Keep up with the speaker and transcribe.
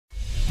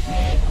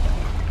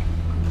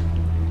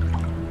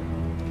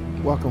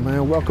Welcome,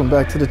 man. Welcome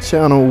back to the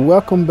channel.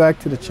 Welcome back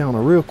to the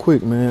channel. Real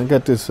quick, man, I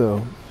got this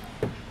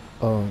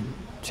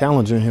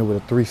challenge in here with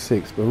a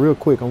 3.6, but real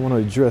quick, I want to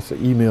address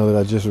an email that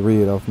I just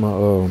read off my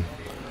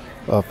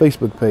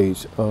Facebook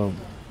page.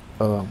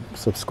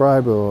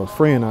 Subscriber or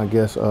friend, I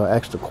guess,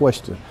 asked a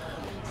question,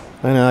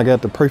 and I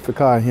got the perfect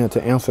guy here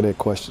to answer that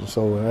question.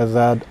 So as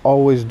I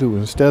always do,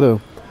 instead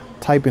of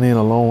typing in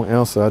a long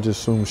answer, I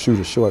just soon shoot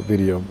a short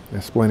video,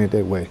 explain it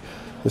that way.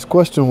 His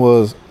question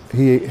was,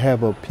 he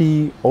have a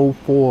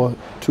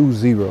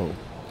P0420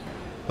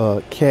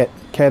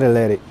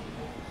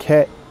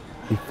 cat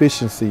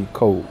efficiency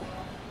code.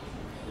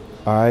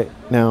 All right,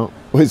 now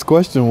his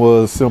question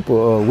was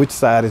simple: which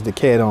side is the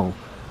cat on?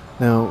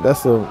 Now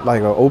that's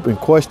like an open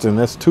question.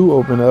 That's too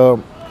open.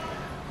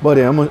 But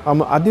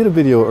I did a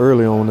video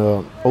early on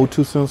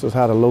O2 sensors,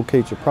 how to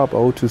locate your proper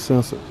O2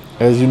 sensor.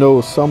 As you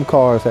know, some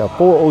cars have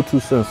 4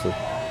 O2 sensors.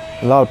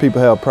 A lot of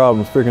people have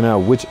problems figuring out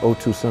which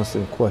O2 sensor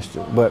in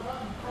question, but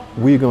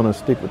we're gonna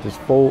stick with this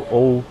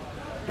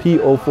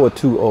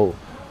P0420.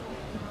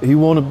 He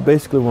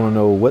basically want to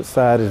know what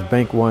side is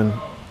bank 1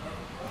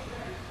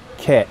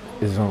 cat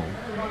is on.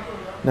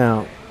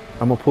 Now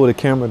I'm gonna pull the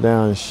camera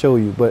down and show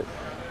you, but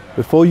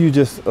before you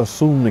just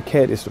assume the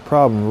cat is the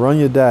problem, run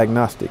your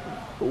diagnostic.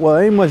 Well,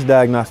 ain't much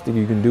diagnostic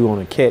you can do on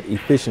a cat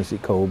efficiency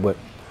code, but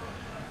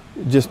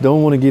just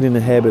don't want to get in the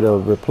habit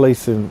of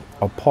replacing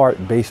a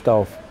part based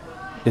off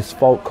its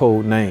fault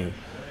code name.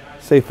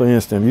 Say for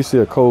instance, you see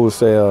a code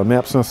say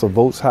map sensor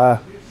volts high,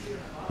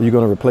 you're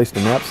going to replace the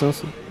map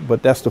sensor,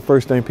 but that's the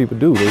first thing people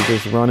do. They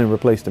just run and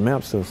replace the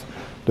map sensor.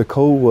 The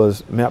code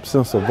was map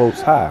sensor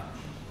volts high,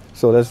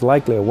 so that's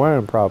likely a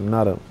wiring problem,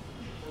 not a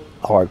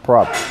hard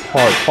part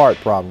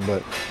problem.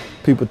 But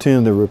people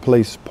tend to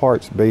replace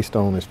parts based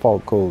on its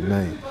fault code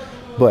name.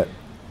 But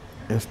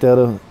instead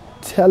of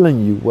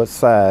telling you what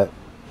side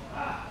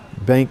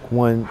bank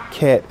 1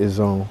 cat is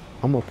on,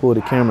 I'm gonna pull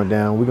the camera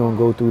down. We're gonna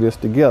go through this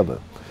together.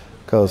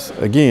 Because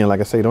again, like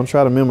I say, don't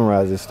try to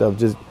memorize this stuff.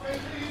 Just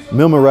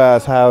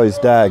memorize how it's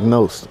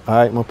diagnosed. All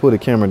right, I'm gonna put the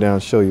camera down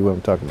and show you what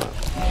I'm talking about.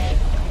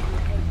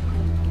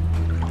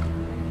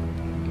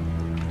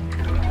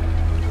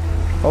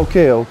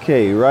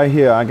 Okay, right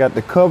here, I got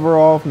the cover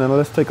off. Now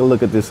let's take a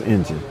look at this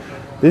engine.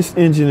 This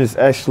engine is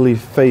actually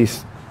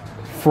faced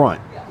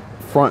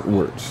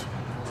frontwards.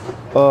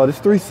 This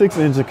 3.6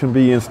 engine can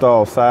be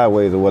installed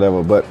sideways or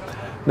whatever, but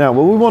now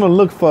what we want to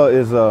look for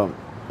is the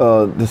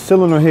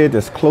cylinder head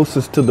that's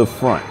closest to the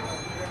front.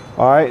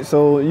 All right,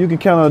 so you can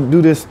kind of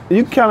do this,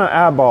 you can kind of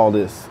eyeball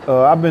this.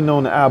 I've been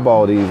known to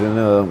eyeball these,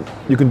 and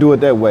you can do it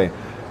that way.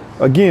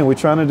 Again, we're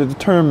trying to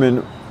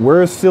determine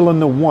where is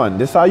cylinder 1.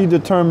 This is how you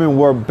determine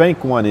where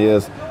bank 1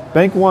 is.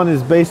 Bank 1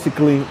 is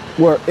basically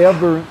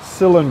wherever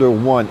cylinder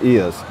 1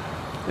 is.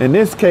 In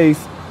this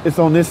case, it's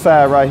on this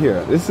side right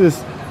here. This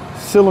is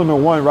cylinder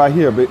 1 right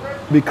here,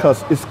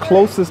 because it's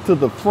closest to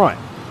the front.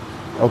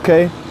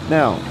 Okay,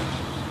 now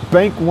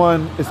bank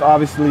 1 is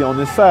obviously on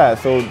this side,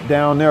 so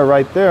down there,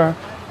 right there,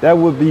 that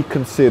would be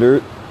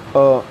considered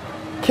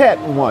cat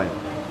 1.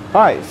 All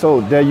right,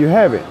 so there you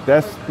have it.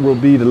 That will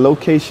be the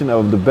location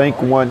of the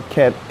bank 1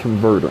 cat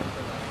converter.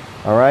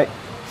 All right,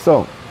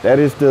 so that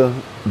is the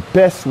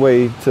best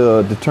way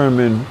to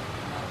determine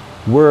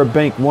where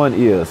bank 1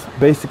 is.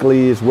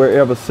 Basically, is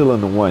wherever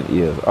cylinder 1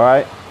 is. All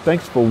right,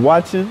 thanks for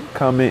watching.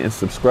 Comment and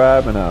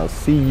subscribe, and I'll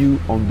see you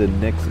on the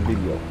next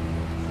video.